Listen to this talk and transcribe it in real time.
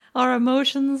Our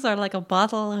emotions are like a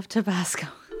bottle of Tabasco.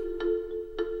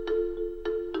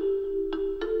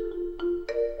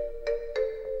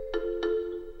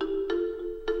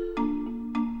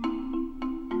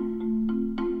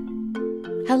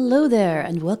 Hello there,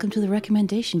 and welcome to the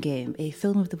Recommendation Game, a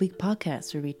Film of the Week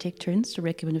podcast where we take turns to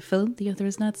recommend a film the other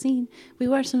has not seen. We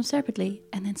watch them separately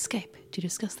and then Skype to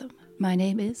discuss them. My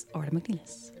name is Orla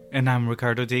McNeilis. And I'm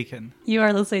Ricardo Deacon. You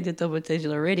are listening to Double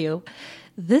Digital Radio.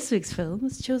 This week's film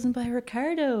was chosen by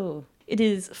Ricardo. It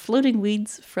is Floating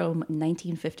Weeds from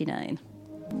 1959.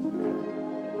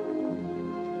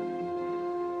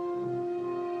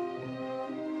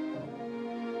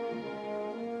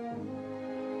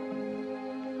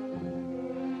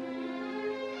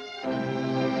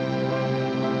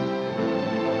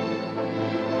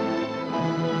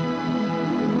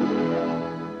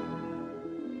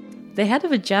 The head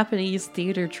of a Japanese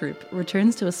theatre troupe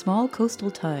returns to a small coastal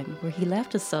town where he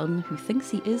left a son who thinks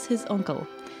he is his uncle,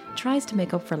 tries to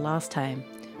make up for lost time,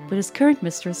 but his current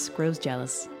mistress grows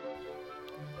jealous.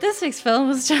 This week's film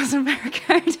was chosen by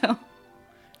Ricardo.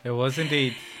 It was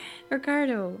indeed.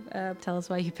 Ricardo, tell us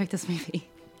why you picked this movie.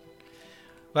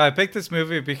 Well, I picked this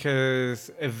movie because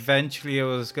eventually I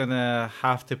was going to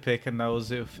have to pick an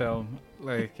Ozu film.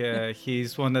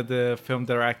 He's one of the film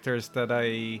directors that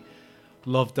I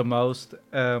love the most.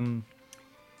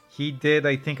 He did,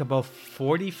 I think, about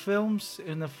 40 films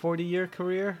in a 40-year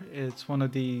career. It's one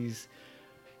of these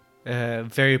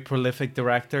very prolific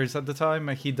directors at the time.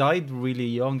 He died really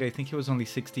young. I think he was only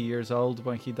 60 years old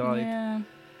when he died. Yeah,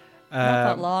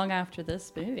 not that long after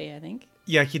this movie, I think.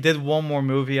 Yeah, he did one more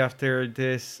movie after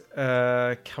this.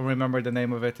 Can't remember the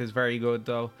name of it. It's very good,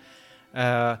 though.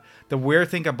 The weird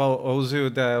thing about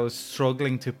Ozu that I was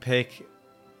struggling to pick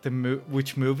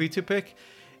which movie to pick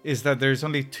is that there's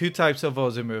only two types of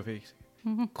Ozu movies.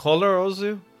 Color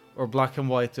Ozu or black and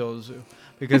white Ozu.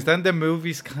 Because then the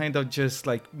movies kind of just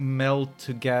like melt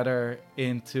together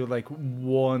into like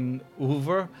one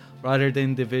oeuvre rather than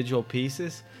individual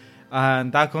pieces.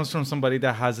 And that comes from somebody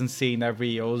that hasn't seen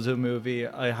every Ozu movie.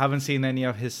 I haven't seen any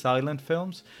of his silent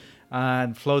films.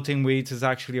 And Floating Weeds is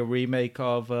actually a remake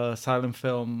of a silent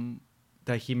film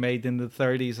that he made in the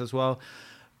 30s as well.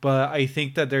 But I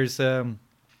think that there's a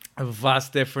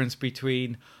vast difference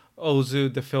between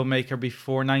Ozu, the filmmaker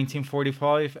before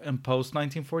 1945 and post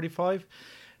 1945.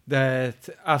 That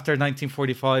after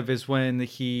 1945 is when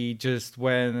he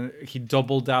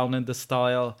doubled down in the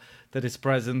style that is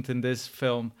present in this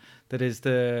film. That is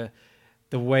the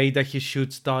way that he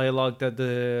shoots dialogue that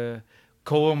the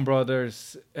Coen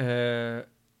brothers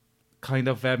kind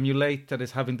of emulate, that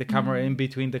is having the camera in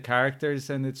between the characters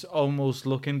and it's almost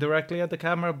looking directly at the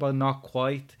camera but not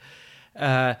quite.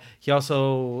 He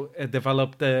also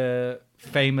developed the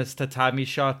famous tatami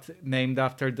shot named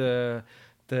after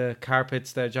the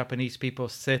carpets that Japanese people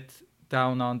sit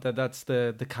down on. That's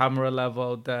the camera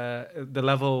level, the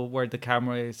level where the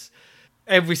camera is.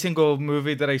 Every single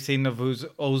movie that I've seen of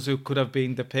Ozu could have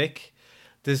been the pick.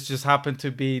 This just happened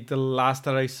to be the last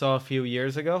that I saw a few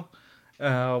years ago.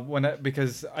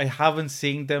 Because I haven't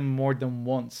seen them more than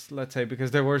once, let's say, because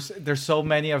there's so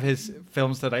many of his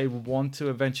films that I want to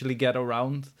eventually get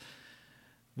around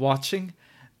watching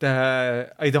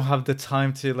that I don't have the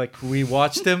time to like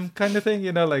rewatch them, kind of thing.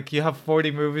 You know, like you have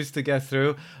 40 movies to get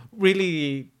through,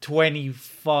 really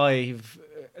 25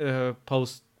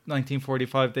 post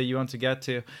 1945 that you want to get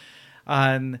to,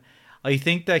 and I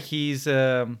think that he's.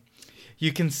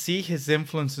 You can see his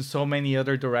influence in so many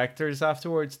other directors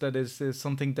afterwards. That is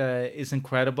something that is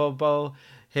incredible about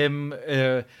him.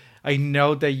 I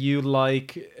know that you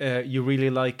really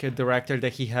like a director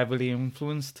that he heavily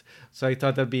influenced. So I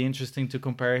thought that'd be interesting to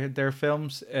compare their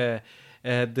films. The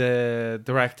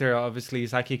director, obviously,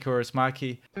 is Aki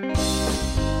Kaurismäki.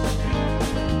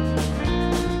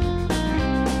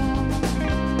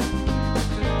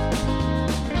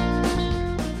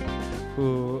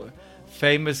 Who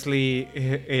famously,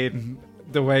 in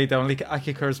the way that only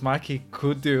Aki Kaurismäki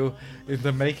could do, in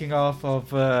the making of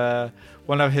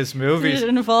one of his movies. Did it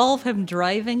involve him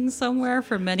driving somewhere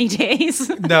for many days?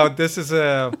 No, this is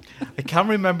I can't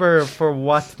remember for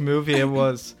what movie it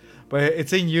was, but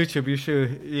it's in YouTube.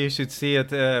 You should see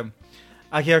it.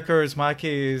 Aki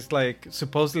Kaurismäki is like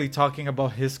supposedly talking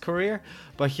about his career,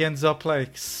 but he ends up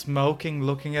like smoking,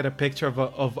 looking at a picture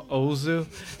of Ozu,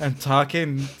 and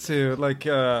talking to like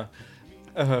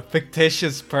a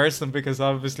fictitious person, because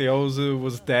obviously Ozu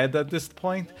was dead at this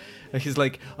point. And he's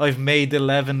like, I've made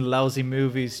 11 lousy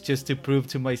movies just to prove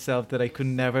to myself that I could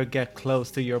never get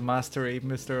close to your mastery,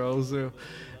 Mr. Ozu.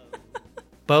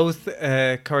 both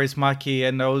Kaurismäki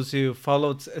and Ozu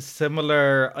followed a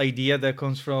similar idea that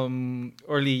comes from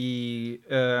early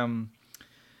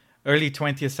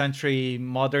 20th century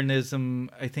modernism.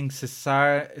 I think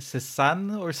Cézanne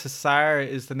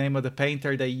is the name of the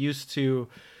painter. They used to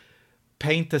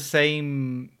paint the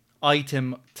same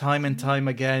item time and time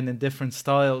again in different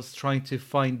styles, trying to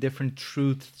find different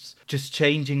truths, just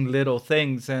changing little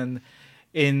things. And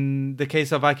in the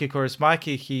case of Aki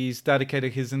Kaurismäki, he's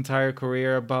dedicated his entire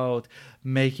career about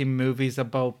making movies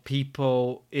about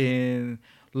people in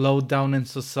low down in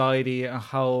society and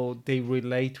how they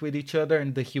relate with each other,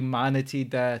 and the humanity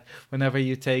that whenever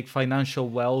you take financial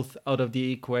wealth out of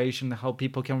the equation, how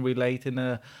people can relate in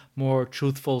a more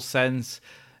truthful sense,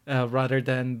 rather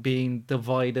than being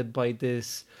divided by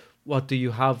this what do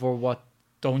you have or what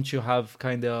don't you have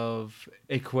kind of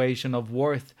equation of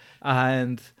worth.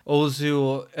 And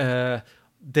Ozu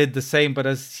did the same, but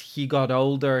as he got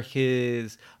older,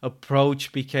 his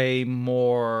approach became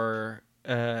more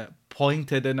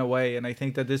pointed in a way. And I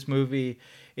think that this movie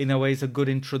in a way is a good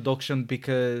introduction,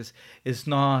 because it's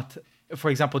not, for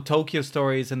example, Tokyo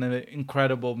Story is an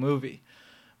incredible movie,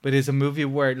 but it's a movie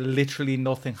where literally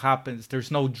nothing happens. There's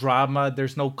no drama,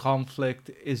 there's no conflict,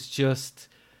 it's just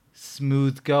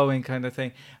smooth going kind of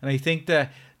thing. And I think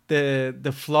that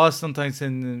the flaws sometimes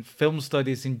in film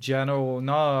studies in general,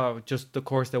 not just the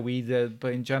course that we did,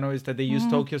 but in general, is that they use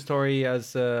Tokyo Story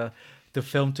as the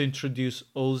film to introduce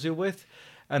Ozu with.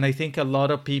 And I think a lot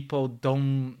of people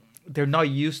they're not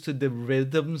used to the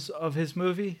rhythms of his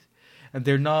movie, and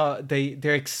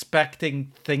they're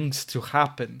expecting things to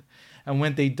happen. And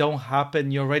when they don't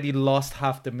happen, you already lost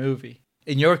half the movie.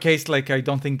 In your case, like, I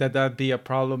don't think that that'd be a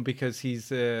problem, because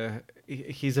he's a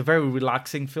very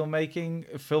relaxing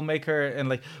filmmaker, and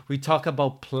like we talk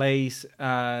about place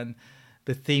and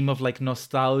the theme of like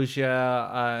nostalgia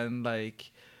and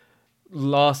like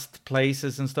lost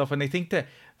places and stuff. And I think that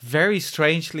very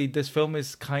strangely, this film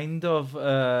is kind of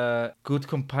a good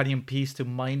companion piece to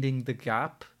Minding the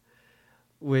Gap,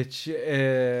 which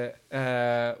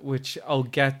I'll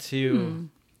get to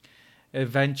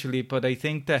eventually. But I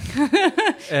think that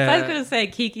I was going to say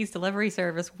Kiki's Delivery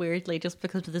Service, weirdly, just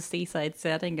because of the seaside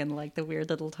setting and like the weird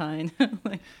little town.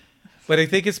 But I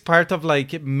think it's part of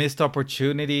like missed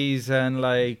opportunities and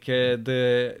like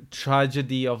the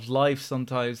tragedy of life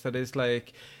sometimes, that is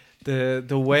like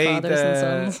the way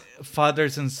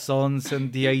fathers and sons,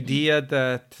 and the idea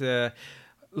that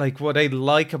like what I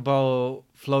like about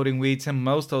Floating Weeds and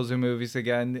most of those movies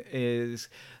again is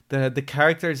the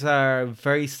characters are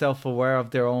very self-aware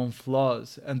of their own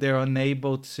flaws, and they're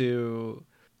unable to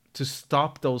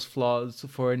stop those flaws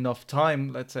for enough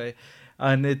time, let's say.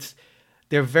 And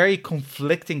they're very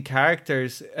conflicting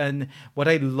characters. And what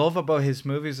I love about his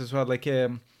movies as well, like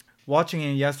watching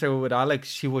it yesterday with Alex,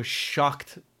 she was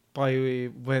shocked by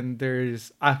when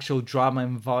there's actual drama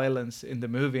and violence in the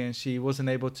movie, and she wasn't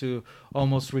able to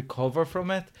almost recover from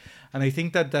it. And I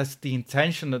think that that's the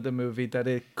intention of the movie, that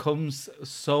it comes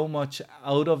so much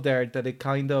out of there that it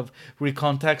kind of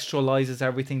recontextualizes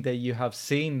everything that you have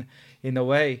seen in a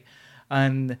way.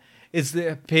 And it's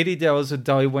a pity that also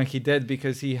died when he did,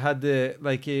 because he had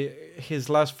his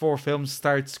last 4 films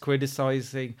starts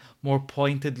criticizing more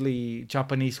pointedly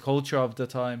Japanese culture of the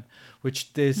time,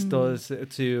 which this does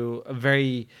to a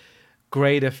very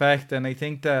great effect. And I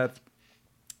think that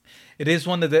it is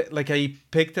one of the, like, I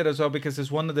picked it as well because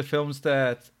it's one of the films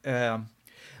that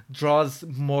draws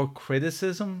more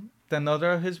criticism than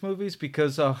other of his movies,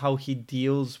 because of how he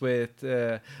deals with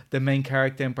the main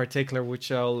character in particular,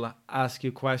 which I'll ask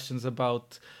you questions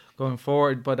about going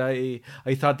forward. But I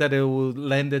thought that it would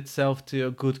lend itself to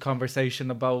a good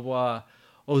conversation about what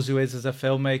Ozu is as a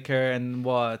filmmaker and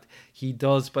what he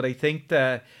does. But I think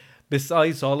that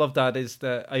besides all of that is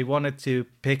that I wanted to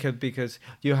pick it because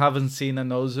you haven't seen an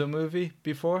Ozu movie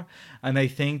before, and I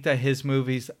think that his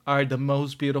movies are the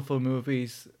most beautiful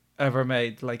movies ever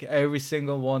made. Like, every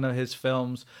single one of his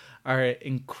films are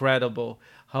incredible.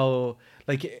 How,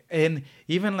 like, and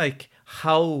even like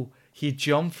how he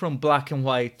jumped from black and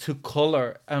white to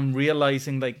color and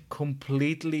realizing like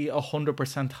completely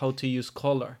 100% how to use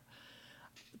color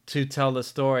to tell a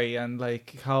story, and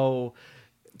like how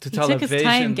to tell a vision. He took his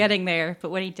time getting there, but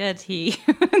when he did, he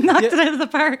knocked it out of the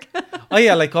park. Oh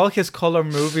yeah, like all his color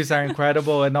movies are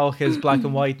incredible, and all his black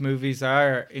and white movies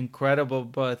are incredible.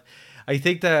 But I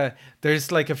think that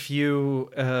there's like a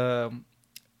few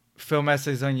film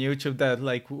essays on YouTube that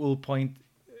like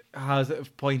has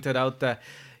pointed out that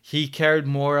he cared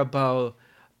more about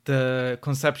the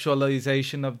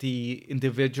conceptualization of the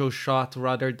individual shot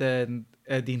rather than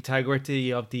the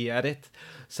integrity of the edit.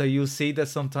 So you'll see that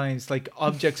sometimes like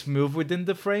objects move within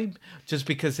the frame just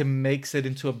because it makes it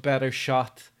into a better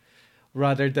shot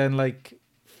rather than like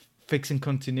fixing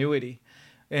continuity.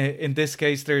 In this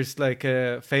case, there's like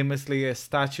famously a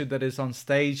statue that is on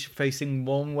stage facing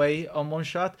one way on one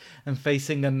shot and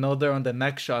facing another on the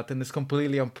next shot, and it's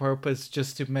completely on purpose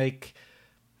just to make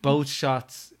both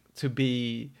shots to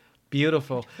be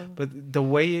beautiful. But the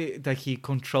way that he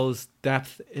controls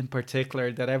depth in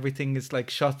particular, that everything is like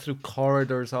shot through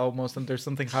corridors almost, and there's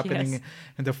something happening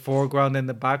in the foreground and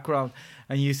the background,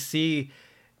 and you see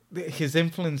his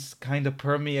influence kind of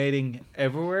permeating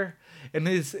everywhere. And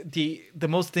is the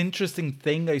most interesting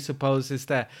thing, I suppose, is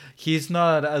that he's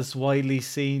not as widely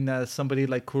seen as somebody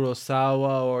like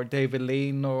Kurosawa or David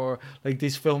Lean or like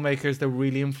these filmmakers that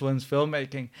really influence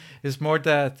filmmaking. It's more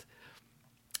that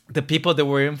the people that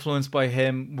were influenced by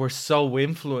him were so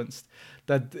influenced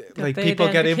that like people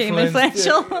get influenced.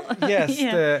 Yes,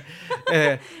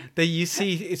 that you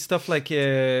see stuff like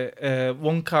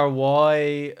Wong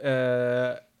Kar-wai.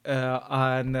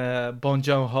 And Bong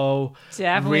Joon-ho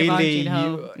really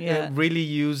really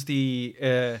use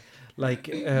the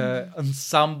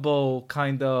ensemble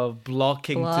kind of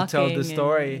blocking to tell the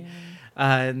story.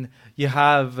 And you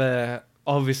have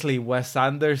obviously Wes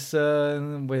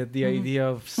Anderson with the idea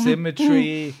of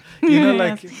symmetry,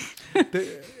 like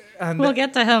and we'll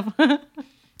get to him.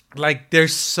 Like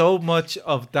there's so much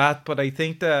of that, but I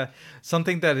think that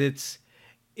something that it's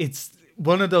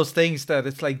one of those things that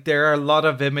it's like there are a lot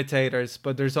of imitators,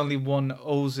 but there's only one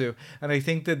Ozu. And I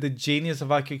think that the genius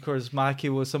of Aki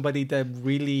Kaurismäki was somebody that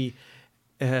really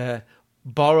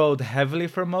borrowed heavily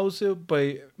from Ozu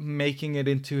by making it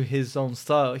into his own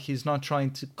style. He's not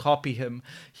trying to copy him.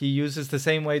 He uses the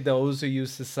same way that Ozu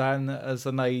used Cézanne as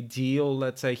an ideal.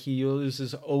 Let's say he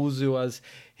uses Ozu as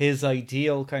his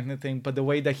ideal kind of thing. But the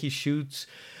way that he shoots,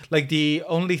 like the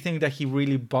only thing that he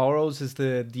really borrows is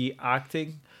the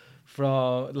acting.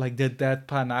 From like the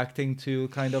deadpan acting to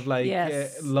kind of like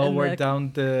lower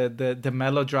down the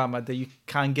melodrama, that you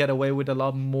can't get away with a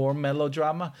lot more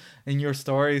melodrama in your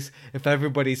stories if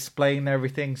everybody's playing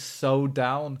everything so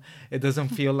down. It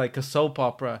doesn't feel like a soap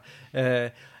opera,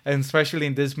 and especially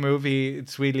in this movie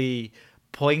it's really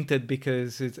pointed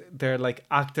because they're like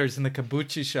actors in a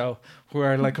kabuki show who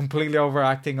are like completely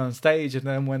overacting on stage, and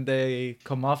then when they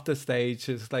come off the stage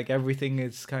it's like everything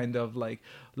is kind of like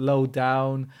low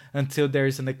down until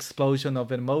there's an explosion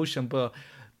of emotion. But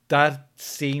that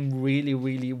scene really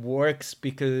really works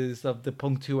because of the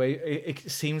punctuation. It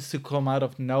seems to come out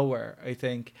of nowhere. I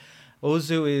think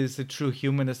Ozu is a true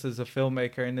humanist as a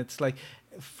filmmaker, and it's like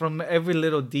from every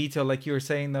little detail, like you were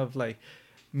saying, of like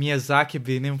Miyazaki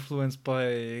being influenced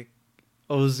by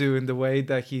Ozu in the way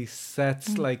that he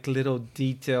sets like little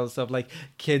details of like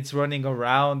kids running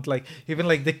around, like even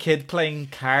like the kid playing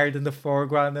card in the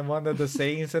foreground in one of the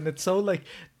scenes, and it's so like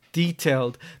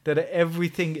detailed that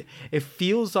everything, it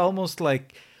feels almost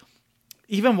like,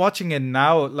 even watching it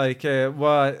now, like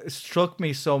what struck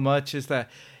me so much is that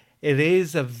it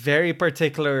is a very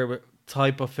particular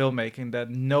type of filmmaking, that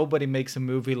nobody makes a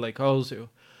movie like Ozu.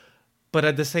 But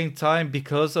at the same time,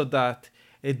 because of that,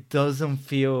 it doesn't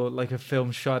feel like a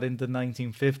film shot in the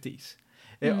 1950s.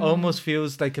 It almost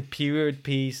feels like a period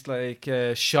piece, like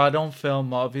shot on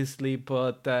film, obviously,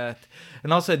 but that,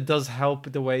 and also it does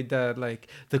help the way that like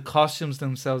the costumes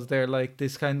themselves, they're like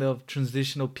this kind of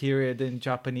transitional period in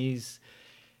Japanese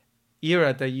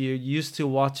era that you're used to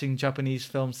watching Japanese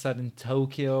films set in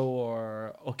Tokyo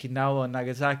or Okinawa or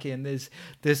Nagasaki, and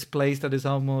this place that is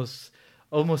almost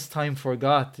time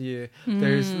forgot.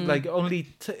 There's like only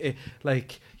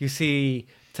like you see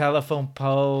telephone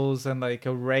poles and like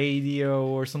a radio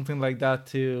or something like that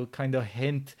to kind of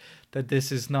hint that this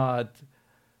is not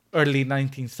early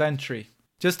 19th century.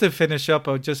 Just to finish up,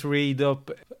 I'll just read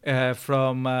up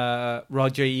from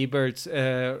Roger Ebert's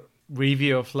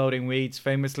review of Floating Weeds.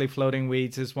 Famously, Floating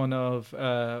Weeds is one of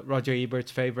Roger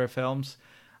Ebert's favorite films,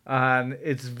 and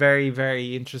it's very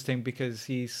very interesting because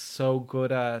he's so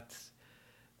good at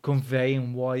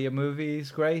conveying why a movie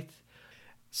is great.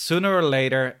 Sooner or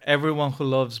later, everyone who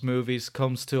loves movies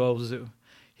comes to Ozu.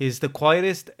 He is the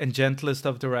quietest and gentlest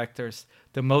of directors,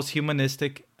 the most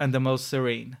humanistic and the most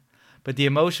serene. But the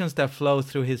emotions that flow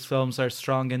through his films are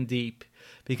strong and deep,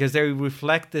 because they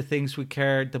reflect the things we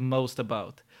care the most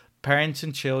about: parents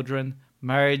and children,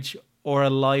 marriage or a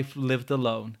life lived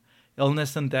alone,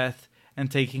 illness and death, and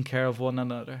taking care of one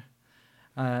another.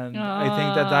 And I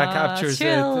think that captures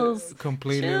it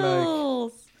completely.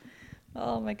 Chills.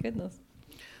 Oh my goodness.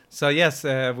 So yes,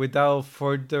 without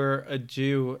further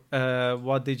ado,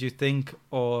 what did you think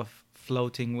of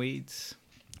Floating Weeds?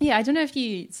 Yeah, I don't know if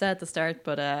you said at the start,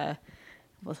 but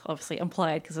well, obviously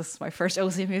implied because this is my first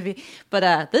OC movie.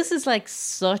 But this is like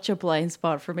such a blind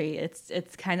spot for me.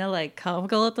 It's kind of like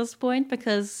comical at this point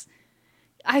because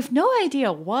I've no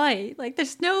idea why. Like,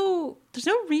 there's no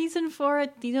reason for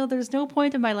it. You know, there's no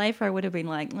point in my life where I would have been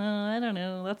like, oh, I don't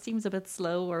know, that seems a bit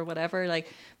slow or whatever. Like,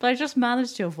 but I just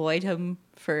managed to avoid him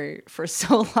for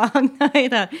so long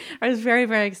that I was very,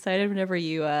 very excited whenever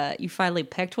you finally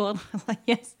picked one. I was like,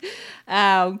 yes.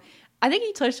 I think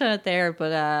you touched on it there,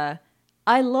 but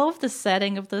I love the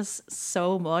setting of this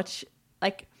so much.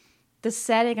 Like, the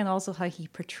setting and also how he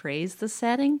portrays the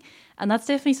setting. And that's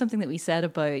definitely something that we said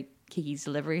about Kiki's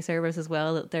Delivery Service as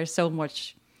well, that there's so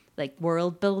much like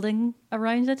world building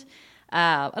around it,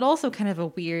 and also kind of a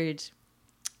weird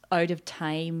out of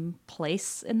time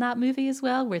place in that movie as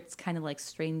well, where it's kind of like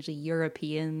strangely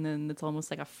European and it's almost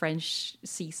like a French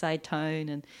seaside town.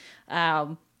 And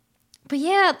but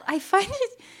yeah, I find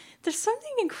it, there's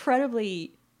something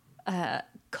incredibly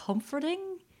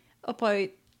comforting about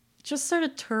just sort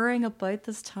of touring about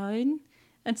this town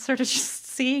and sort of just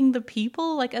seeing the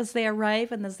people like as they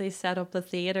arrive and as they set up the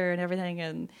theater and everything.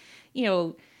 And you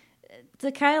know,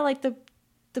 the kind of like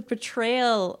the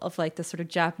portrayal of like the sort of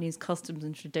Japanese customs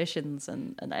and traditions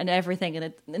and everything, and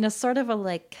it in a sort of a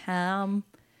like calm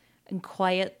and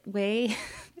quiet way.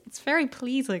 It's very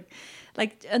pleasing,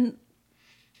 like, and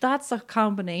that's a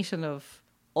combination of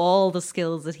all the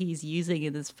skills that he's using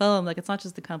in this film. Like, it's not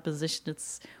just the composition,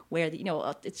 it's where you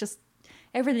know, it's just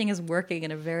everything is working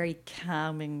in a very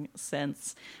calming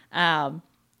sense.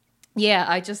 Yeah,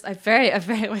 I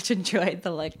very much enjoyed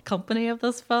the like company of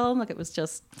this film. Like, it was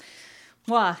just,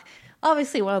 wow.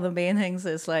 Obviously, one of the main things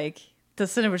is like the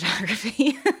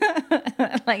cinematography.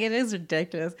 Like, it is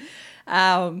ridiculous,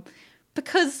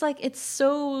 because like it's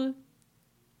so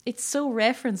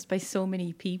referenced by so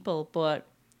many people, but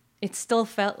it still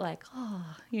felt like,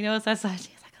 oh, you know, it's actually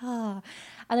like, oh,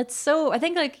 and it's so, I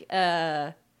think like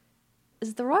is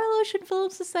it the Royal Ocean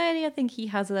Film Society? I think he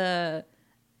has an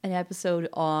episode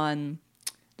on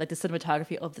like the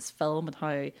cinematography of this film and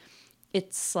how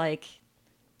it's like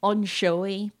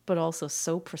unshowy but also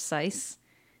so precise,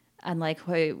 and like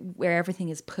how where everything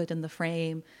is put in the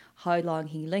frame, how long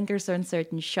he lingers on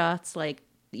certain shots, like,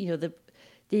 you know, the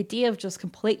idea of just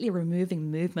completely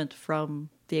removing movement from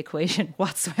the equation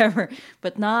whatsoever,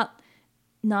 but not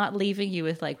leaving you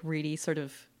with like really sort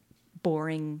of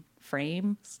boring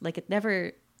frames. Like, it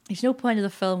never, there's no point in the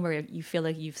film where you feel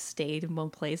like you've stayed in one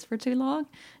place for too long.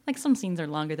 Like, some scenes are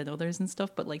longer than others and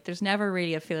stuff, but like there's never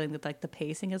really a feeling that like the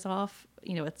pacing is off.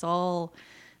 You know, it all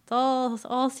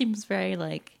seems very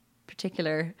like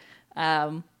particular.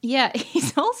 Yeah,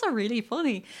 he's also really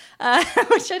funny,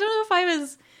 which I don't know if I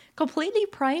was completely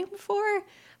primed for,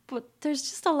 but there's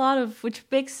just a lot of, which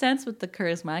makes sense with the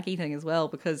Kurosaki thing as well,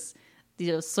 because,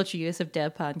 you know, such a use of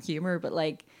deadpan humor. But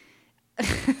like,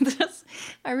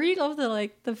 I really love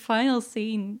the final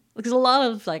scene. There's a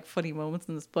lot of like funny moments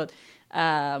in this, but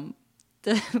the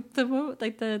moment,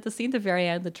 like the scene at the very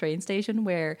end of the train station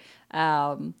where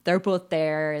they're both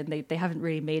there and they haven't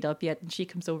really made up yet, and she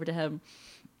comes over to him,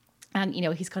 and you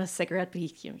know, he's got a cigarette, but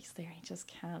he's there, he just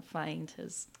can't find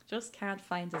his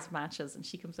matches, and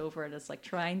she comes over and is like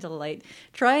trying to light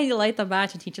the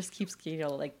match, and he just keeps, you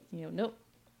know, like, you know,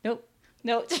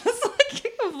 nope, just like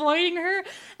avoiding her,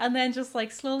 and then just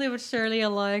like slowly but surely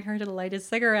allowing her to light his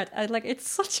cigarette. And like, it's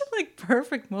such a like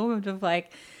perfect moment of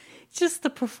like just the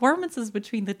performances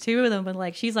between the two of them, and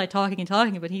like she's like talking,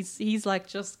 but he's like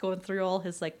just going through all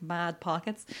his like mad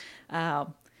pockets.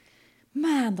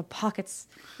 Man, the pockets.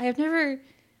 I have never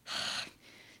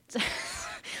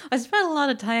I spent a lot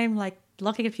of time like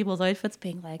looking at people's outfits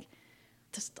being like,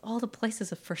 just all the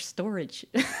places for storage.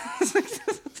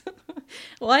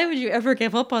 Why would you ever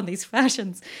give up on these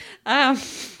fashions?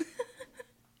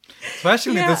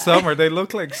 Especially in the summer, they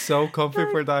look like so comfy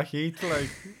for that heat. Like,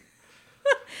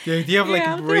 the idea of like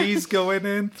a breeze going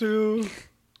in through.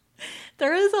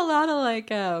 There is a lot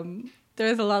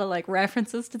of like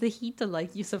references to the heat and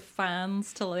like use of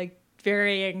fans to like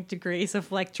varying degrees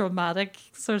of like dramatic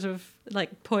sort of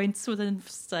like points within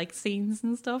like scenes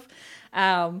and stuff.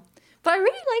 But I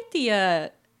really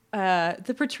like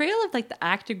the portrayal of like the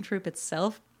acting troupe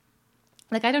itself.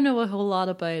 Like, I don't know a whole lot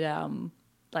about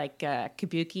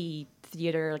kabuki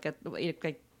theater,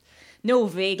 like know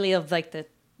vaguely of like the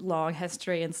long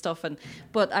history and stuff,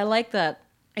 but I like that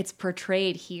it's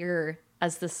portrayed here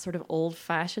as this sort of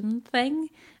old-fashioned thing,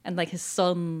 and like his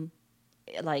son,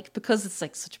 like, because it's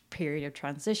like such a period of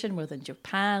transition within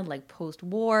Japan, like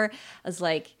post-war, as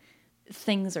like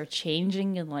things are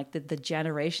changing and like the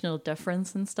generational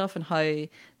difference and stuff, and how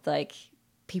like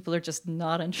people are just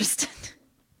not interested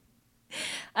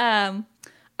I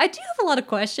do have a lot of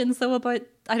questions though about.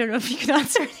 I don't know if you can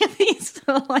answer any of these.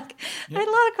 So, like, I had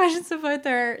a lot of questions about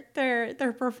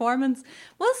their performance,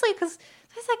 mostly because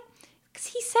it's like, because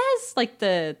he says like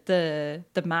the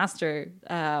master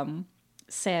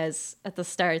says at the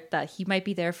start that he might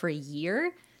be there for a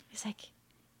year. He's like,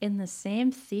 in the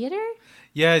same theater.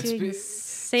 Yeah, doing the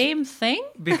same thing.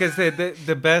 Because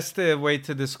the best way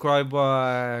to describe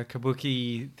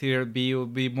kabuki theater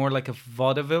would be more like a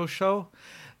vaudeville show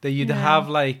that you'd have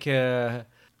like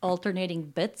alternating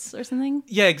bits or something.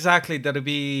 Yeah, exactly. That'd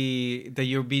be that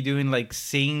you'd be doing like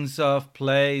scenes of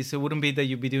plays. It wouldn't be that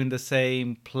you'd be doing the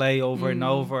same play over and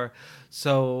over.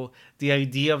 So the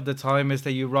idea of the time is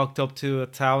that you rocked up to a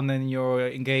town and your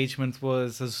engagement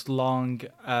was as long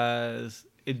as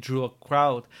it drew a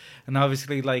crowd. And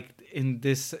obviously, like in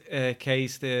this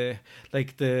case, the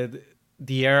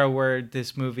era where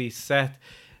this movie set,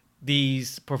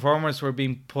 these performers were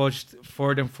being pushed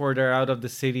further and further out of the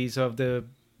cities of the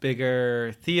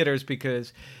bigger theaters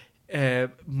because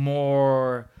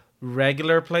more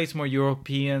regular plays, more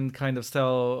European kind of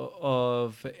style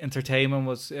of entertainment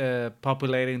was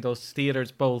populating those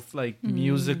theaters, both like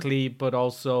musically, but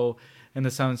also in the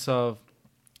sense of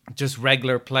just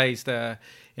regular plays that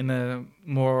in a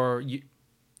more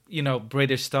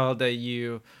British style that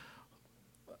you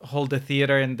hold the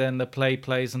theater and then the play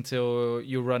plays until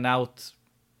you run out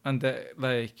and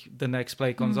the next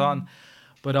play comes on.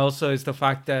 But also it's the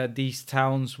fact that these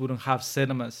towns wouldn't have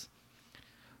cinemas,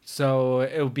 so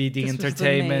it would be the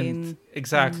entertainment.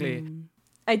 Exactly.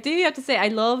 I do have to say I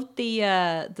love the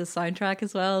soundtrack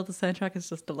as well. The soundtrack is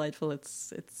just delightful.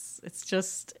 It's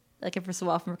just like every so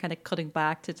often we're kind of cutting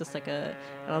back to just like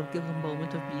I'll give a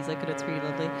moment of music, and it's really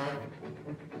lovely.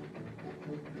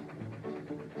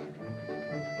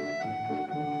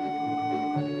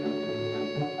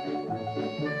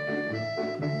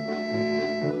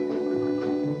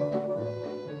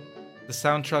 The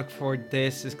soundtrack for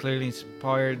this is clearly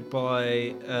inspired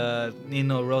by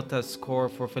Nino Rota's score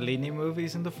for Fellini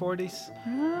movies in the 40s.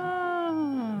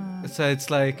 So it's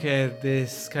like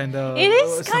this kind of... It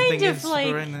is kind of like...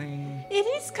 It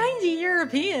is kind of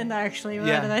European, actually,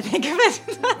 now that I think of it.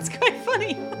 That's quite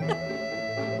funny.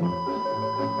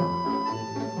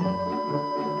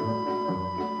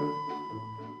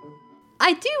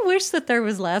 I do wish that there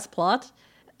was less plot.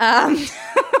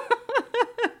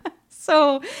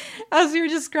 So, as you were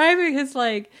describing, it's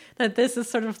like that this is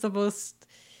sort of the most...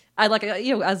 I like,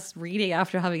 as reading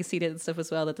after having seen it and stuff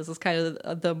as well, that this is kind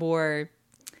of the more...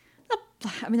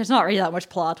 I mean, there's not really that much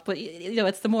plot, but,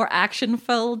 it's the more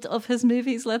action-filled of his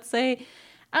movies, let's say.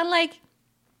 And, like,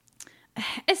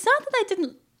 it's not that I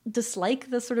didn't dislike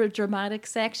the sort of dramatic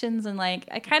sections, and, like,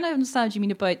 I kind of understand what you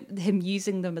mean about him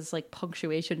using them as, like,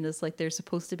 punctuation, as, like, they're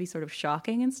supposed to be sort of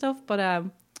shocking and stuff, but, yeah,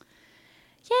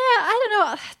 I don't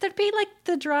know. There'd be, like,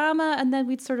 the drama, and then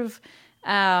we'd sort of...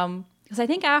 Because I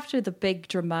think after the big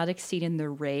dramatic scene in the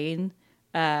rain,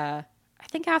 I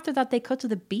think after that they cut to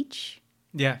the beach.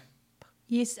 Yeah.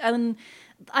 Yes, and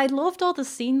I loved all the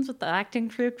scenes with the acting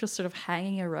troupe just sort of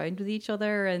hanging around with each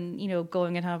other and,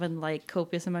 going and having, like,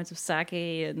 copious amounts of sake.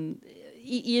 And,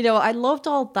 I loved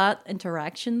all that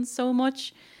interaction so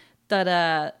much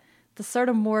that the sort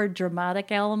of more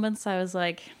dramatic elements, I was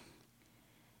like...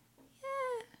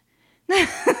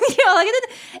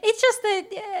 it's just that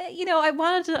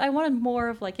I wanted more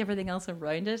of like everything else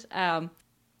around it.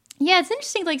 It's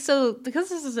interesting. Like, so because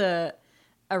this is a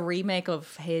remake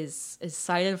of his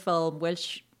silent film,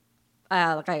 which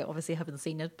like I obviously haven't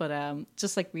seen it, but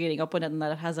just like reading up on it, and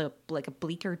that it has a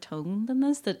bleaker tone than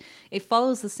this. That it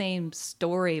follows the same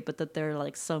story, but that there are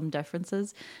like some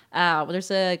differences.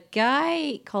 There's a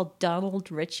guy called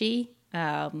Donald Ritchie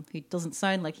who doesn't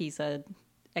sound like he's a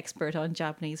expert on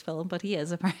Japanese film, but he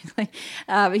is apparently.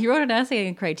 He wrote an essay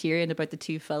in Criterion about the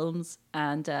two films,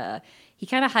 and he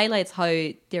kind of highlights how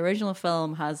the original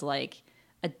film has like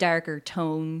a darker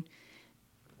tone,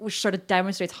 which sort of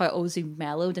demonstrates how Ozu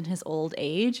mellowed in his old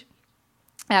age,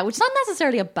 which is not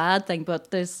necessarily a bad thing,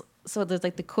 but there's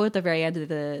like the quote at the very end of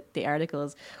the article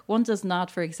is, one does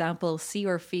not, for example, see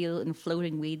or feel in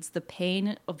Floating Weeds the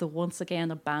pain of the once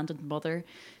again abandoned mother.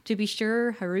 To be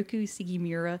sure, Haruko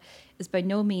Sugimura is by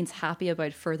no means happy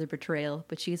about further betrayal,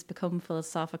 but she has become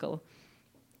philosophical.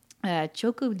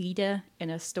 Choko Lida,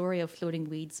 in A Story of Floating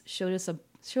Weeds, shows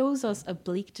us a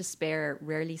bleak despair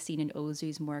rarely seen in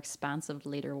Ozu's more expansive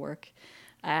later work.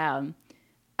 And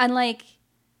like...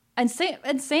 And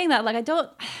saying that, like, I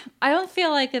don't feel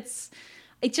like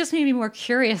it just made me more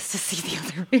curious to see the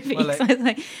other movies. Well, I was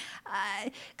like,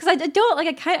 because I don't,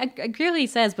 like, I clearly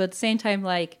says, but at the same time,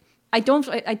 like, I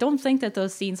don't think that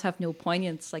those scenes have no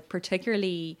poignance, like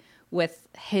particularly with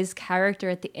his character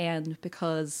at the end,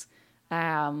 because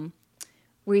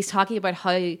where he's talking about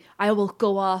how I will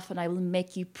go off and I will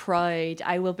make you proud.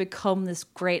 I will become this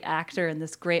great actor and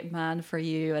this great man for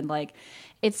you. And like,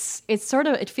 it's sort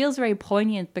of, it feels very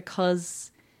poignant because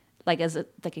like as a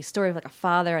story of like a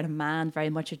father and a man very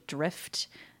much adrift.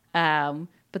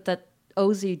 But that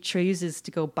Ozu chooses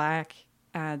to go back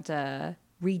and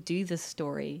redo this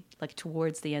story like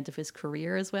towards the end of his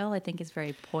career as well, I think is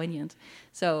very poignant.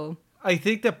 So I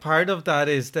think that part of that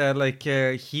is that like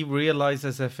he realized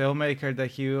as a filmmaker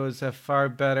that he was a far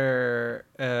better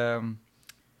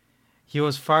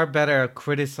at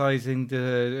criticizing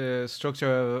the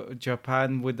structure of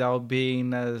Japan without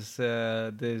being as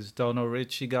this Donald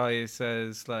Ritchie guy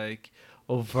says like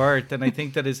overt. And I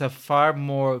think that is a far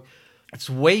more, it's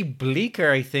way bleaker,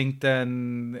 I think,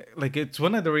 than like, it's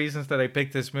one of the reasons that I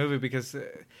picked this movie, because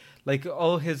like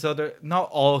all his other, not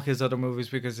all his other movies,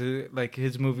 because like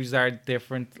his movies are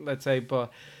different, let's say,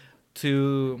 but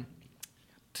to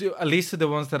at least to the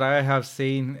ones that I have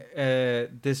seen,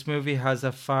 this movie has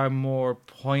a far more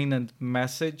poignant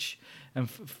message and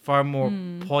far more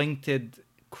pointed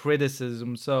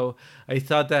criticism. So I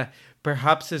thought that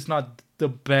perhaps it's not the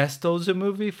best Ozu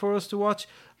movie for us to watch,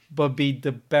 but be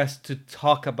the best to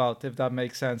talk about, if that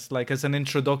makes sense. Like as an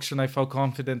introduction, I felt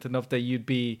confident enough that you'd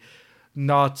be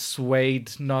not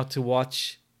swayed not to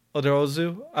watch other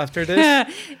Ozu after this.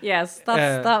 Yes,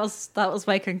 that was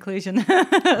my conclusion.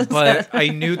 But I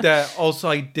knew that also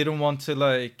I didn't want to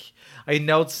like, I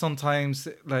know sometimes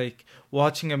like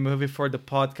watching a movie for the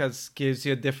podcast gives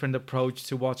you a different approach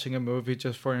to watching a movie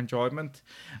just for enjoyment,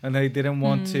 and I didn't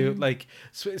want to like,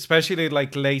 especially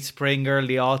like late spring,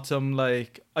 early autumn,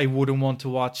 like I wouldn't want to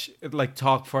watch like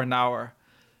talk for an hour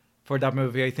for that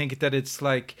movie. I think that it's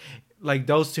like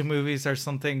those two movies are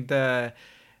something that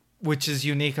which is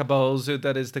unique about Ozu,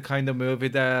 that is the kind of movie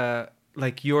that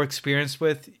like your experience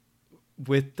with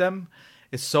them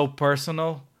is so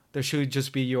personal. There should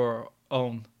just be your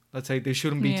own. Let's say they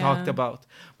shouldn't be talked about,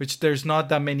 which there's not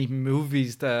that many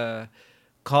movies that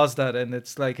cause that. And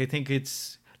it's like, I think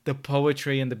it's the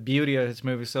poetry and the beauty of his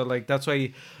movie. So like, that's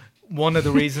why one of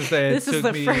the reasons that this is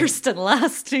the first and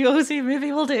last Ozu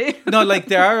movie we'll do. No, like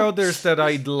there are others that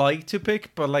I'd like to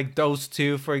pick, but like those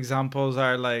two, for examples,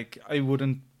 are like, I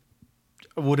wouldn't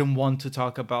want to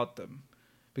talk about them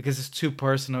because it's too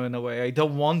personal in a way. I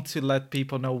don't want to let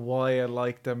people know why I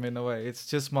like them in a way. It's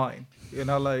just mine. You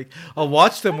know, like I'll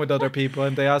watch them with other people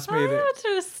and they ask me. I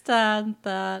understand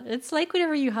that. It's like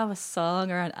whenever you have a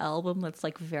song or an album that's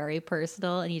like very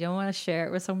personal and you don't want to share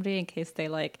it with somebody in case they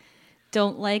like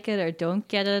don't like it or don't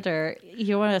get it, or you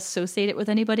don't want to associate it with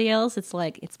anybody else. It's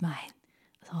like, it's mine.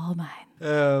 It's all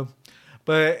mine.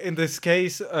 But in this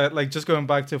case, like just going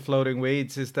back to Floating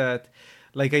Weeds, is that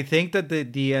like I think that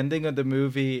the ending of the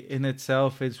movie in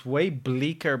itself is way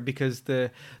bleaker because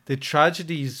the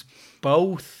tragedies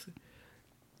both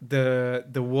the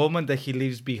woman that he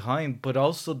leaves behind, but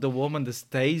also the woman that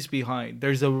stays behind.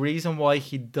 There's a reason why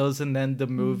he doesn't end the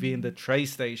movie in the train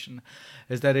station,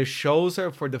 is that it shows her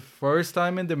for the first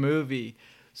time in the movie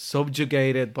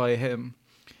subjugated by him.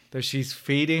 That she's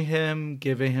feeding him,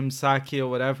 giving him sake or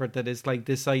whatever. That is like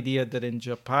this idea that in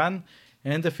Japan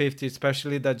in the 50s,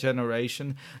 especially that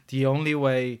generation, the only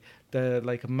way that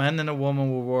like a man and a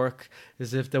woman will work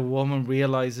is if the woman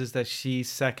realizes that she's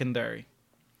secondary.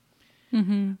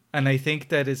 Mm-hmm. And I think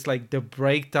that it's like the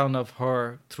breakdown of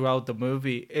her throughout the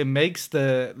movie. It makes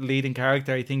the leading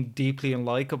character, I think, deeply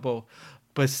unlikable,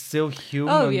 but still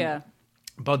human. Oh, yeah.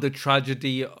 About the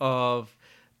tragedy of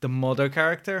the mother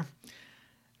character.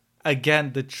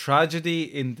 Again, the tragedy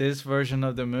in this version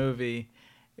of the movie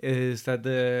is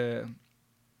that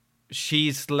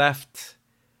she's left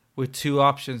with two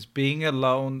options: being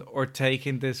alone or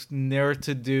taking this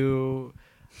ne'er-to-do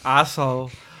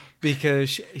asshole because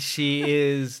she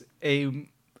is a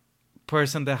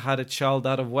person that had a child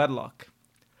out of wedlock.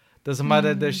 Doesn't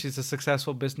matter that she's a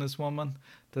successful businesswoman.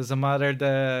 Doesn't matter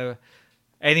that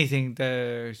anything,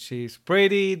 that she's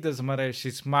pretty. Doesn't matter if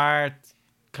she's smart,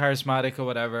 charismatic or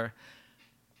whatever.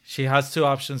 She has two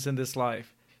options in this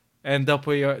life. End up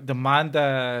with the man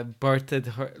that birthed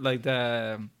her, like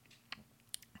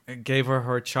gave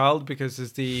her child, because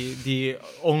it's the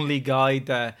only guy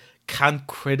that can't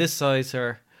criticize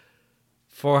her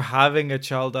for having a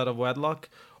child out of wedlock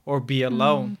or be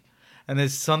alone. And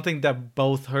it's something that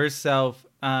both herself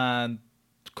and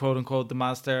quote unquote the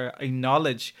master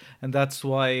acknowledge, and that's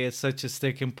why it's such a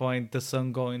sticking point, the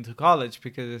son going to college,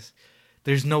 because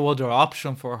there's no other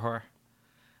option for her.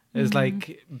 It's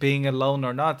like being alone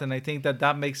or not. And I think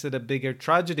that makes it a bigger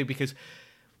tragedy, because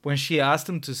when she asked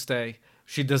him to stay,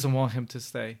 she doesn't want him to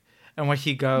stay. And when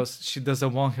he goes, she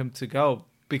doesn't want him to go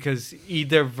because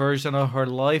either version of her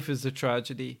life is a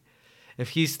tragedy. If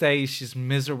he stays, she's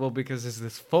miserable because it's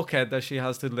this fuckhead that she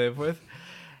has to live with.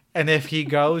 And if he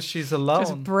goes, she's alone.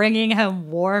 Just bringing him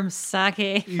warm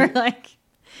sake for like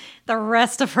the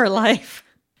rest of her life.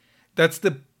 That's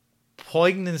the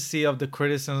poignancy of the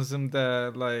criticism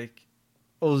that like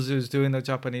Ozu's doing of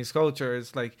Japanese culture.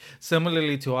 It's like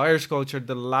similarly to Irish culture,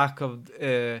 the lack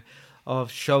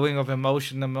of showing of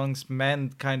emotion amongst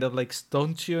men kind of like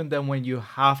stunts you, and then when you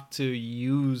have to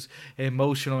use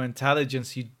emotional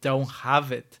intelligence, you don't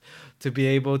have it to be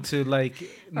able to like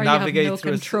or navigate you have no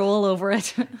through control over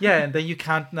it. yeah, and then you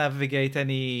can't navigate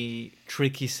any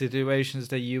tricky situations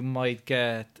that you might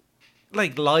get.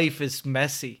 Like life is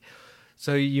messy,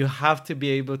 so you have to be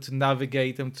able to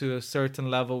navigate them to a certain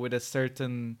level with a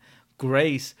certain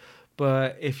grace.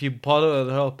 But if you bottle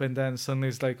it up and then suddenly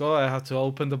it's like, oh, I have to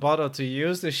open the bottle to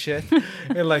use this shit,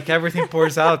 and like everything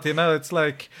pours out, you know? It's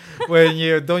like when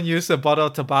you don't use a bottle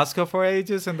of Tabasco for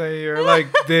ages and then you're like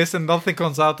this and nothing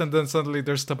comes out and then suddenly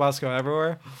there's Tabasco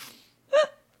everywhere.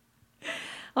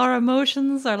 Our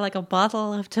emotions are like a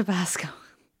bottle of Tabasco.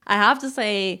 I have to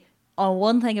say, on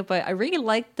one thing about, I really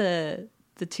like the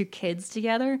two kids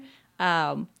together.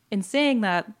 In saying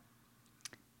that,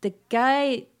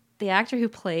 the actor who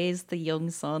plays the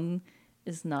young son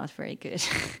is not very good.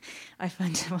 I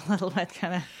find him a little bit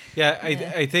kind of... Yeah,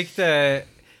 I think that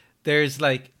there's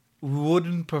like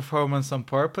wooden performance on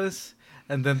purpose,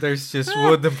 and then there's just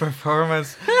wooden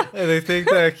performance. And I think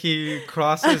that he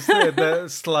crosses the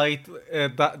slight,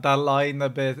 that line a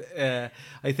bit.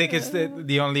 I think it's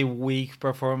the only weak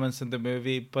performance in the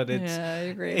movie, but it's Yeah, I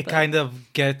agree it kind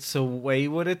of gets away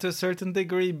with it to a certain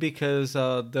degree because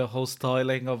the whole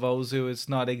styling of Ozu is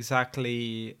not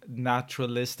exactly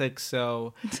naturalistic.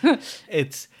 So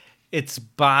it's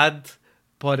bad,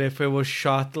 but if it was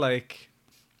shot like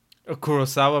a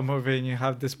Kurosawa movie and you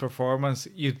have this performance,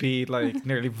 you'd be like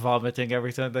nearly vomiting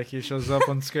every time that he shows up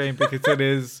on screen because it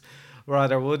is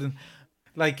rather wooden.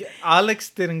 Like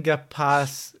Alex didn't get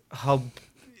past how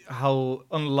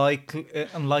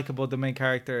unlikable the main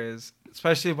character is,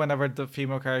 especially whenever the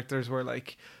female characters were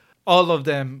like all of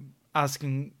them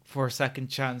asking for a second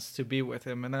chance to be with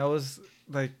him, and I was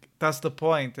like, that's the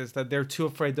point, is that they're too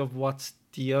afraid of what's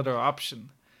the other option.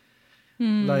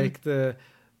 Like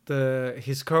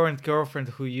his current girlfriend,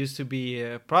 who used to be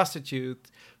a prostitute,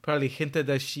 probably hinted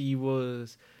that she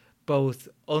was both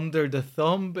under the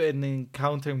thumb and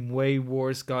encountering way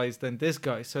worse guys than this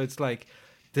guy. So it's like,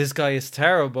 this guy is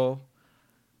terrible,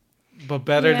 but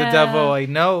better the devil I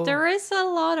know. There is a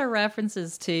lot of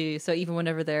references to, so even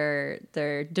whenever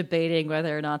they're debating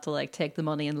whether or not to like take the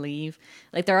money and leave,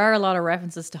 like there are a lot of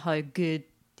references to how good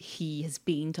he has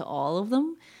been to all of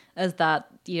them. As that,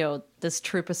 you know, this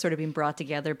troop has sort of been brought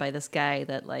together by this guy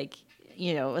that, like,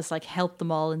 you know, has like helped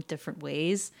them all in different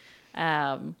ways.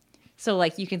 So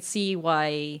like you can see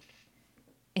why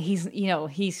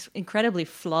he's incredibly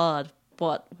flawed,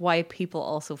 but why people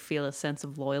also feel a sense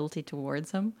of loyalty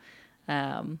towards him,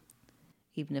 even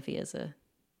if he is a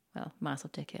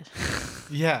massive dickhead.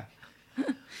 Yeah.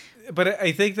 But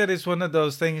I think that it's one of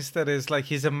those things that is like,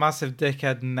 he's a massive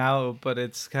dickhead now, but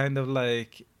it's kind of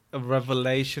like a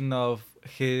revelation of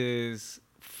his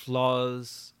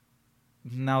flaws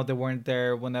now they weren't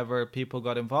there whenever people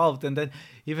got involved. And then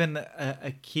even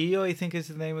Akio, I think is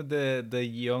the name of the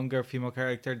younger female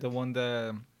character, the one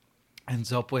that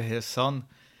ends up with his son,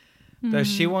 that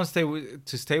she wants to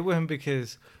stay with him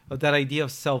because of that idea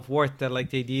of self-worth, that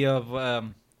like the idea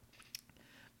of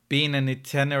being an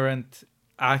itinerant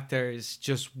actor is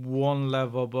just one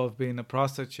level above being a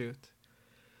prostitute.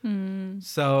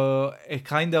 So it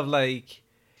kind of like,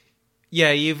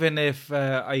 yeah, even if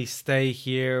I stay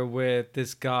here with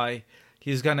this guy,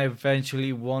 he's gonna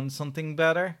eventually want something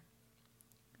better.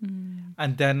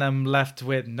 And then I'm left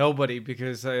with nobody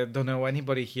because I don't know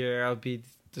anybody here. I'll be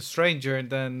the stranger, and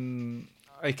then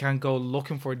I can't go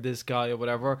looking for this guy or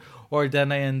whatever. Or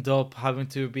then I end up having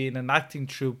to be in an acting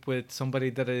troupe with somebody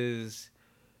that is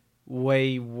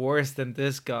way worse than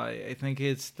this guy. I think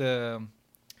it's the...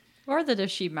 Or that if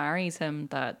she marries him,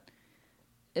 that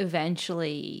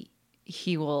eventually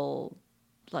he will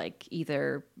like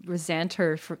either resent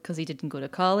her because he didn't go to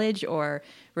college, or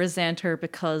resent her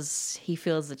because he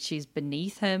feels that she's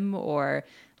beneath him, or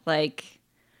like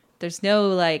there's no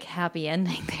like happy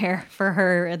ending there for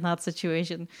her in that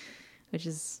situation, which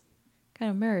is kind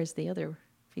of mirrors the other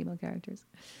female characters.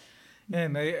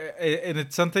 And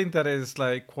it's something that is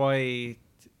like quite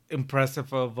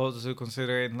impressive of Ozu,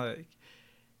 considering like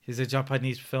he's a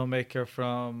Japanese filmmaker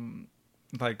from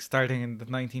like starting in the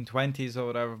 1920s or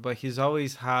whatever, but he's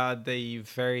always had a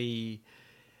very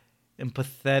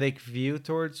empathetic view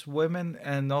towards women,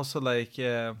 and also like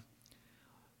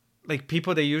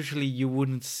people that usually you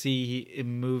wouldn't see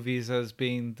in movies as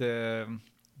being the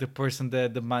person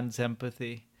that demands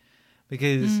empathy,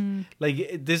 because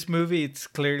like this movie, it's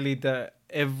clearly that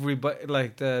everybody,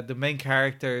 like the main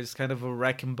character is kind of a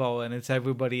wrecking ball, and it's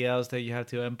everybody else that you have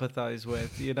to empathize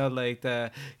with, you know, like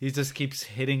he just keeps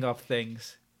hitting off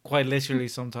things quite literally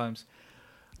sometimes.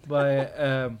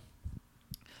 But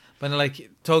like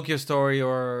Tokyo Story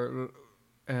or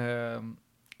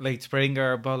Late Spring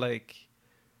are about like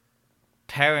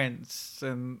parents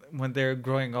and when they're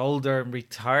growing older and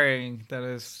retiring. That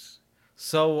is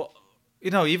so,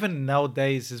 you know, even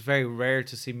nowadays it's very rare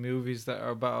to see movies that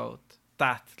are about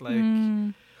that.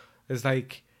 Like it's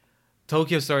like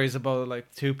Tokyo Story is about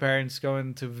like two parents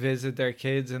going to visit their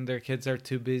kids, and their kids are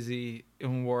too busy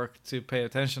in work to pay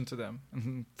attention to them.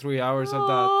 And 3 hours of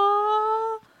that.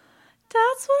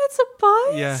 That's what it's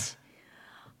about? Yeah.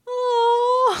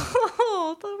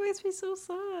 Oh, that makes me so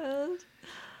sad.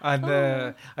 And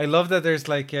I love that there's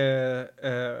like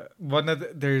there's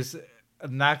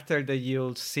an actor that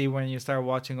you'll see when you start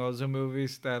watching Ozu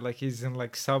movies that like he's in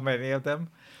like so many of them.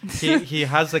 He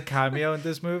has a cameo in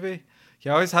this movie. He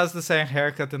always has the same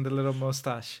haircut and the little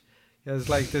mustache. He has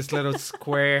like this little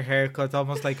square haircut,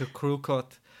 almost like a crew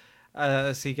cut,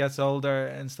 as he gets older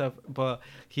and stuff. But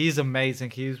he's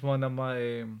amazing. He's one of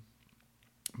my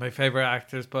favorite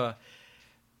actors. But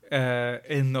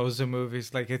in Ozu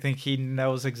movies, like I think he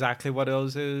knows exactly what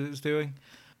Ozu is doing.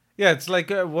 Yeah, it's like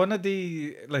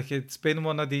it's been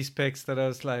one of these picks that I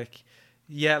was like,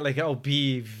 yeah, like I'll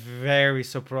be very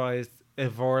surprised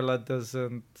if Orla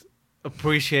doesn't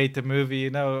appreciate the movie, you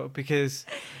know, because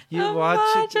you watch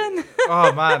it.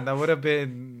 Oh man, that would have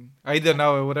been, I don't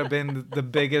know, it would have been the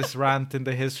biggest rant in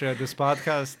the history of this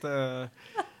podcast. I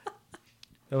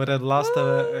would have lost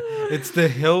it's the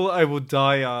hill I would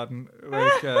die on.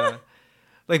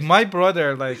 Like my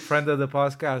brother, like friend of the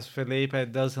podcast,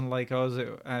 Felipe, doesn't like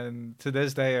Ozu, and to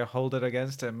this day I hold it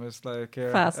against him. It's like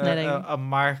fascinating. A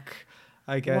mark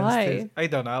against why? I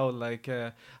don't know. Like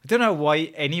I don't know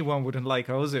why anyone wouldn't like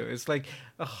Ozu. It's like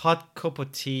a hot cup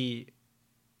of tea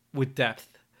with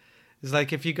depth. It's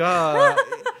like if you got,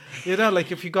 you know,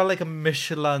 like if you got like a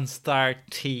Michelin star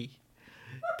tea.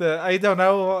 I don't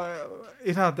know,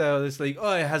 you know, it's like,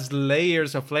 oh, it has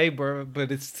layers of flavor,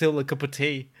 but it's still a cup of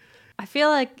tea. I feel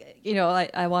like, you know,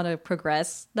 I want to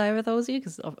progress now with Ozu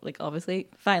because, like, obviously,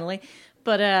 finally.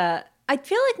 But I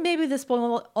feel like maybe this one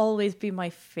will always be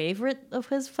my favorite of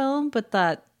his film, but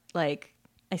that, like,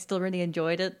 I still really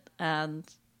enjoyed it, and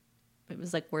it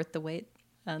was, like, worth the wait.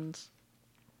 And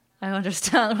I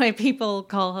understand why people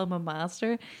call him a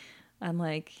master. And,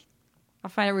 like, I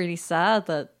find it really sad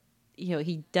that, you know,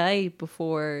 he died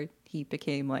before he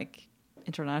became, like,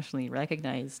 internationally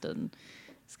recognized, and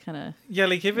it's kind of... Yeah,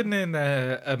 like, even in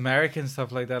American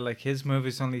stuff like that, like, his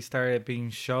movies only started being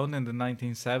shown in the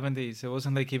 1970s. It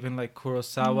wasn't, like, even, like,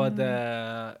 Kurosawa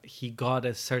that he got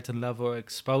a certain level of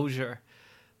exposure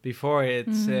before it.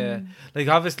 Like,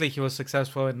 obviously, he was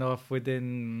successful enough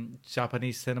within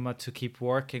Japanese cinema to keep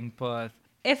working, but...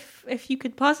 If you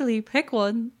could possibly pick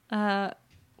one,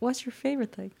 what's your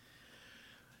favorite thing?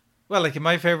 Well, like,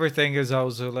 my favorite thing is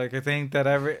Ozu. Like, I think that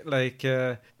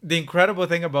the incredible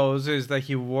thing about Ozu is that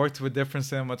he worked with different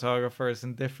cinematographers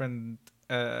and different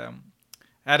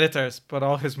editors, but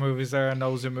all his movies are an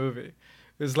Ozu movie.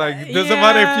 It's like, doesn't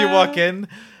matter if you walk in,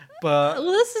 but...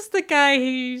 Well, this is the guy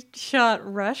who shot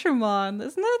Rashomon,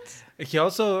 isn't it? He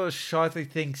also shot, I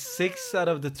think, 6 out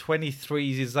of the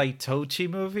 23 Zaitochi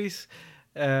movies.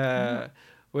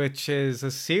 Which is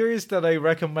a series that I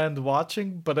recommend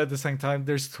watching, but at the same time,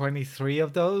 there's 23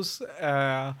 of those.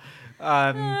 And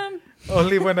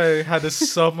only when I had a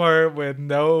summer with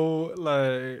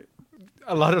a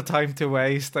lot of time to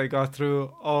waste, I got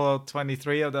through all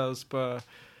 23 of those. But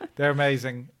they're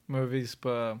amazing movies.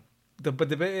 But the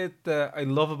bit that I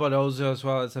love about Ozu as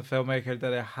well as a filmmaker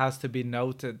that it has to be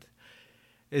noted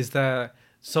is that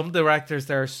some directors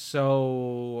that are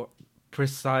so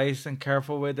precise and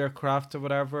careful with their craft or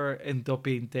whatever end up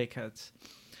being dickheads.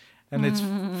 And it's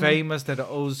famous that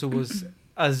Ozu was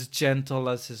as gentle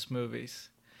as his movies.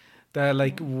 That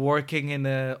like working in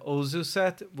a Ozu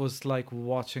set was like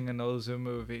watching an Ozu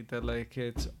movie. That like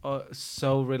it's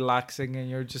so relaxing and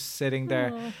you're just sitting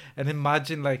there. And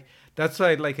imagine like, that's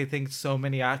why like I think so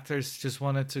many actors just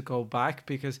wanted to go back,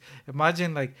 because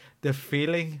imagine like the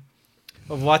feeling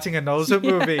of watching an Ozu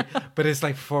movie, but it's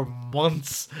like for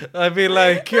months. I'd be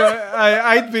like,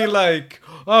 I'd be like,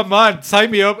 Oh man,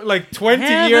 sign me up, like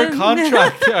 20-year Heaven.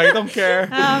 contract. I don't care.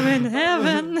 I'm in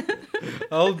heaven.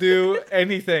 I'll do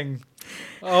anything.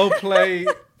 I'll play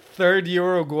third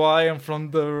Uruguayan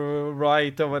from the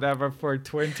right or whatever for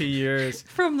 20 years.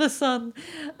 From the sun.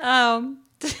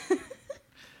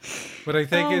 But I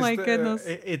think Oh my goodness.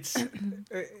 it's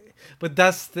but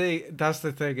that's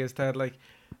the thing, is that like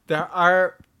there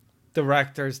are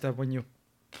directors that when you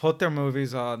put their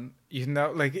movies on, you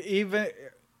know, like even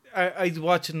I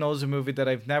watch an Ozu movie that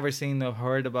I've never seen or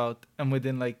heard about, and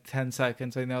within like 10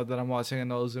 seconds I know that I'm watching an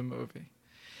Ozu movie.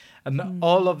 And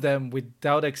all of them,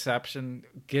 without exception,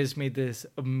 gives me this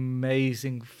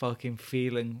amazing fucking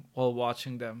feeling while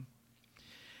watching them.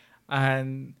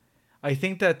 And I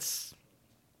think that's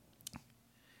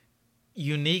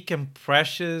unique and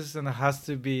precious, and it has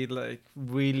to be like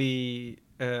really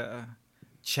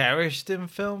cherished in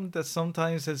film, that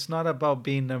sometimes it's not about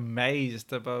being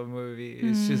amazed about a movie.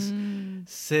 It's just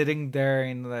sitting there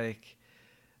and like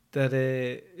that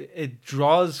it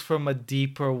draws from a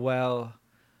deeper well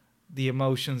the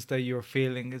emotions that you're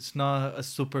feeling. It's not a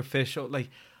superficial, like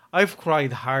I've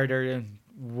cried harder in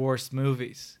worse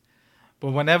movies,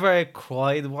 but whenever I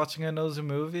cried watching another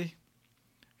movie,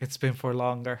 it's been for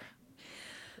longer.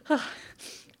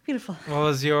 Beautiful. What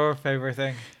was your favorite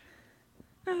thing?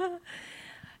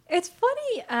 It's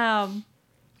funny.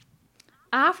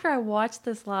 After I watched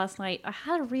this last night, I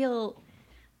had a real.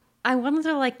 I wanted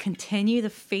to like continue the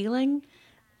feeling,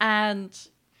 and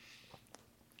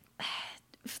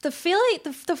the feeling,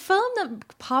 the film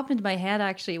that popped into my head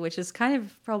actually, which is kind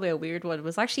of probably a weird one,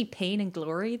 was actually Pain and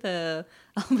Glory, the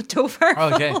Almodovar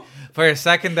film. Okay, for a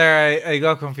second there, I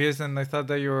got confused and I thought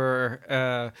that you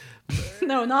were.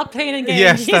 No, not Pain and Gain.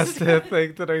 Yes, that's the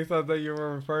thing that I thought that you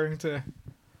were referring to.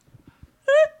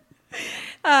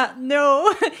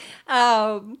 No,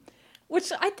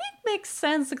 which I think makes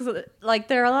sense because like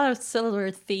there are a lot of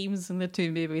similar themes in the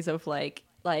two movies of like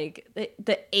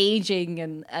the aging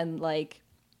and like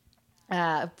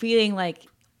feeling like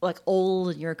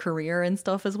old in your career and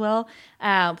stuff as well,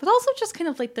 but also just kind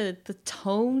of like the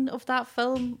tone of that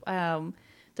film.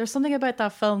 There's something about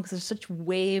that film because there's such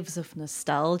waves of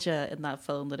nostalgia in that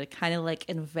film that it kind of like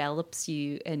envelops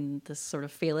you in this sort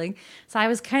of feeling. So I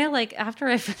was kind of like, after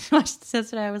I watched this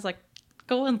yesterday, I was like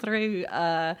going through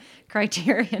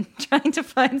Criterion trying to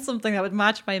find something that would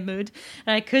match my mood,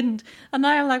 and I couldn't. And now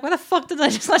I'm like, why the fuck did I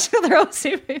just watch another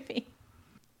Ozu movie?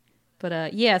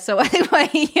 But yeah, so my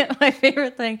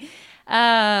favorite thing.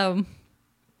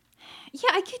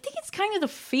 Yeah, I think it's kind of the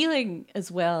feeling as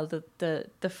well that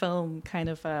the film kind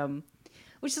of,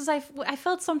 which is I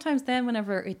felt sometimes then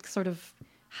whenever it sort of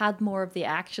had more of the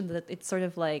action, that it's sort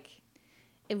of like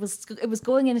it was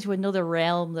going into another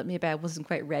realm that maybe I wasn't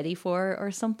quite ready for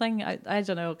or something. I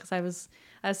don't know, because I was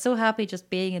so happy just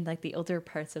being in like the other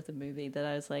parts of the movie that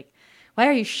I was like, why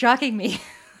are you shocking me?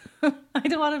 I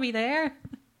don't want to be there.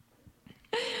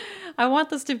 I want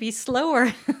this to be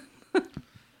slower.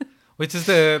 Which is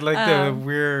the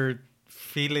weird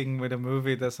feeling with a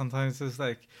movie that sometimes is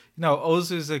like, you know,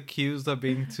 Ozu is accused of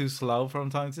being too slow from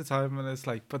time to time, and it's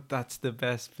like, but that's the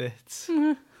best bits.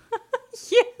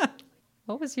 Yeah.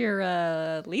 What was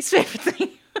your least favorite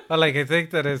thing? Well, like I think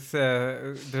that it's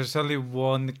there's only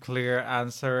one clear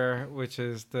answer, which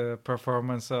is the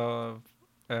performance of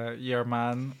your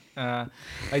man.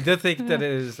 I do think that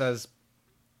it is as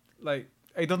like,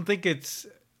 I don't think it's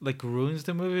like ruins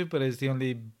the movie, but it's the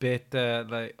only bit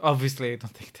that like, obviously I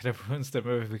don't think that it ruins the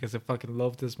movie because I fucking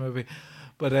love this movie,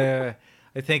 but I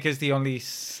think it's the only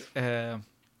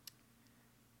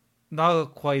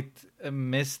not quite a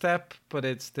misstep, but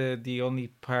it's the only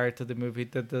part of the movie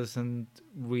that doesn't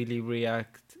really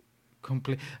react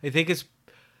complete. I think it's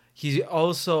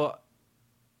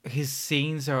his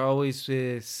scenes are always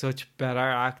with such better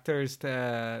actors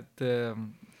that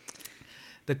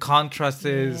the contrast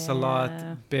is a lot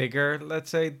bigger, let's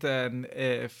say, than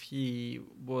if he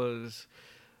was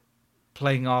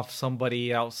playing off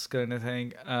somebody else kind of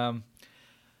thing.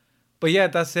 But yeah,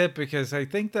 that's it, because I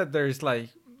think that there's like,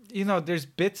 you know, there's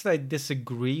bits that I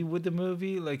disagree with the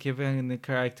movie, like even in the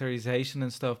characterization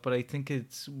and stuff, but I think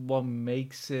it's what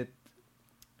makes it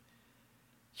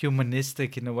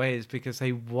humanistic in a way is because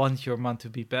I want your man to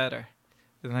be better.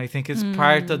 And I think it's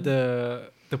part of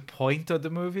the point of the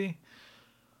movie.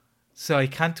 So I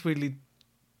can't really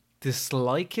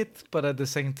dislike it, but at the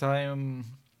same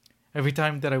time, every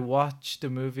time that I watch the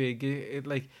movie,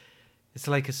 it's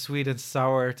like a sweet and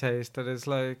sour taste. That is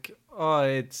like, oh,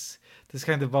 it's this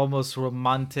kind of almost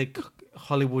romantic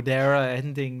Hollywood era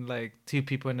ending, like two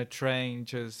people in a train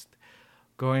just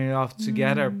going off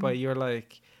together. But you're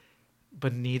like,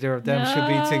 but neither of them should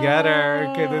be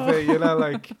together, kind of thing. You know,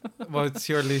 like, what's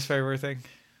your least favorite thing?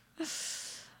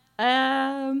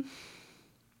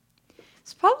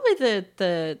 It's probably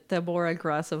the more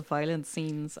aggressive, violent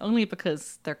scenes, only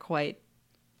because they're quite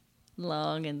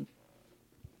long and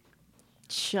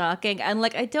shocking. And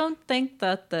like, I don't think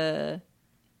that the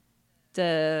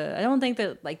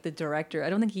director, I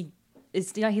don't think he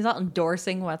is, you know, he's not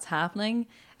endorsing what's happening,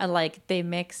 and like they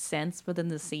make sense within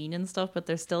the scene and stuff, but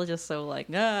they're still just so like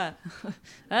no,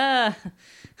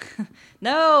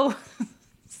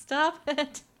 stop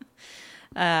it.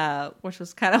 Which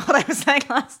was kind of what I was saying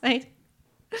last night.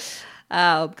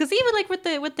 Because even like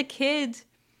with the kid,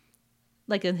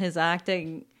 like in his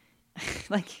acting,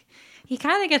 like he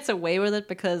kind of gets away with it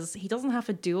because he doesn't have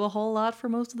to do a whole lot for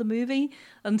most of the movie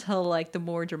until like the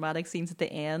more dramatic scenes at the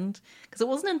end. Because it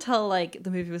wasn't until like the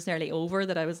movie was nearly over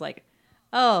that I was like,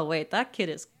 oh wait, that kid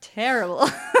is terrible.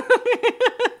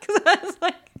 Because I was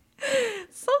like,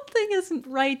 something isn't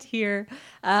right here.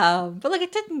 But like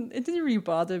it didn't really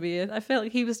bother me. I felt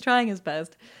like he was trying his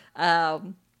best.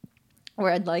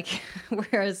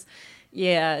 Whereas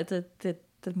yeah, the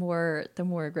more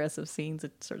aggressive scenes,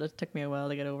 it sort of took me a while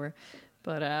to get over.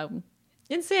 But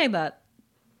in saying that,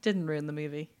 didn't ruin the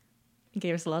movie. It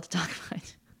gave us a lot to talk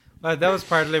about. Well, that was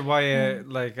partly why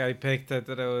like I picked it.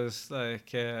 That it was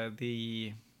like I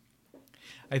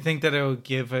think that it would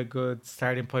give a good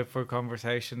starting point for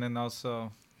conversation, and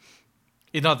also,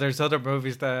 you know, there's other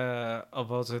movies that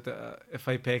I've also, if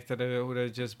I picked it, it would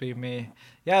have just been me.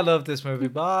 Yeah, I love this movie.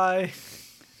 Bye.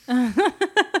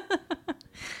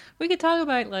 We could talk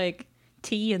about like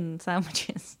tea and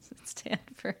sandwiches instead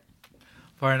for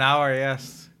an hour.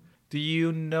 Yes. Do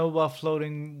you know what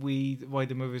why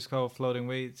the movie's called Floating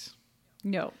Weeds?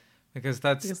 No, because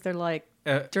they're like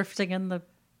drifting in the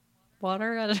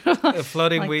water. I don't know.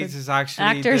 Floating like weeds is actually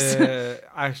actors. the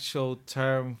actual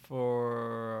term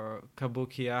for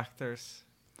kabuki actors.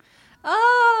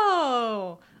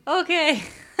 Oh, okay.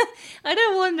 I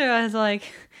didn't wonder. I was like,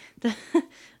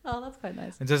 oh, that's quite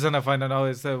nice. And just enough I don't know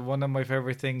is that one of my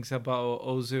favorite things about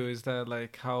Ozu is that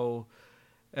like how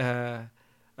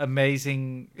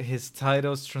amazing his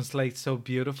titles translate so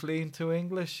beautifully into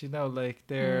English. You know, like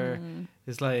there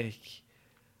is like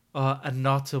an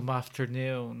autumn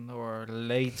afternoon, or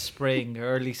late spring,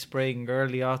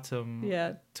 early autumn.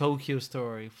 Yeah. Tokyo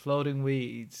Story, Floating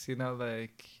Weeds. You know,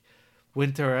 like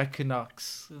winter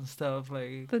equinox and stuff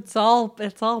like. It's all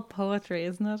poetry,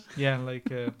 isn't it? Yeah, like.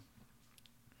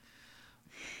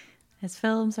 His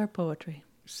films are poetry.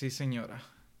 Si, senora.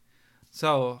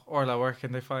 So, Orla, where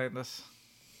can they find us?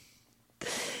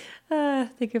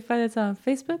 They can find us on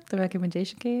Facebook, The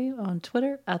Recommendation Game, on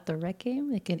Twitter, The Rec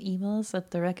Game. They can email us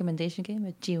at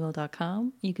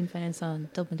therecommendationgame@gmail.com. You can find us on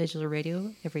Dublin Digital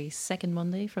Radio every second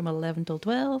Monday from 11 till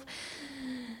 12.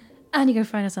 And you can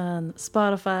find us on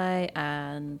Spotify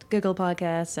and Google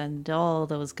Podcasts and all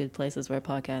those good places where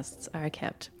podcasts are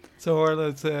kept. So,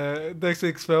 Orla's next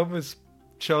week's film is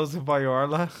chosen by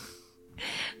Orla.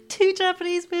 2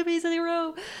 Japanese movies in a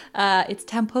row. It's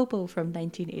Tampopo from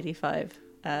 1985.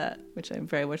 Which I'm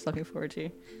very much looking forward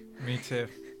to. Me too.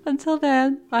 Until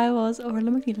then, I was Orla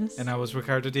McNeilis. And I was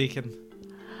Ricardo Deacon.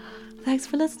 Thanks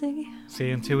for listening. See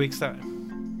you in 2 weeks' time.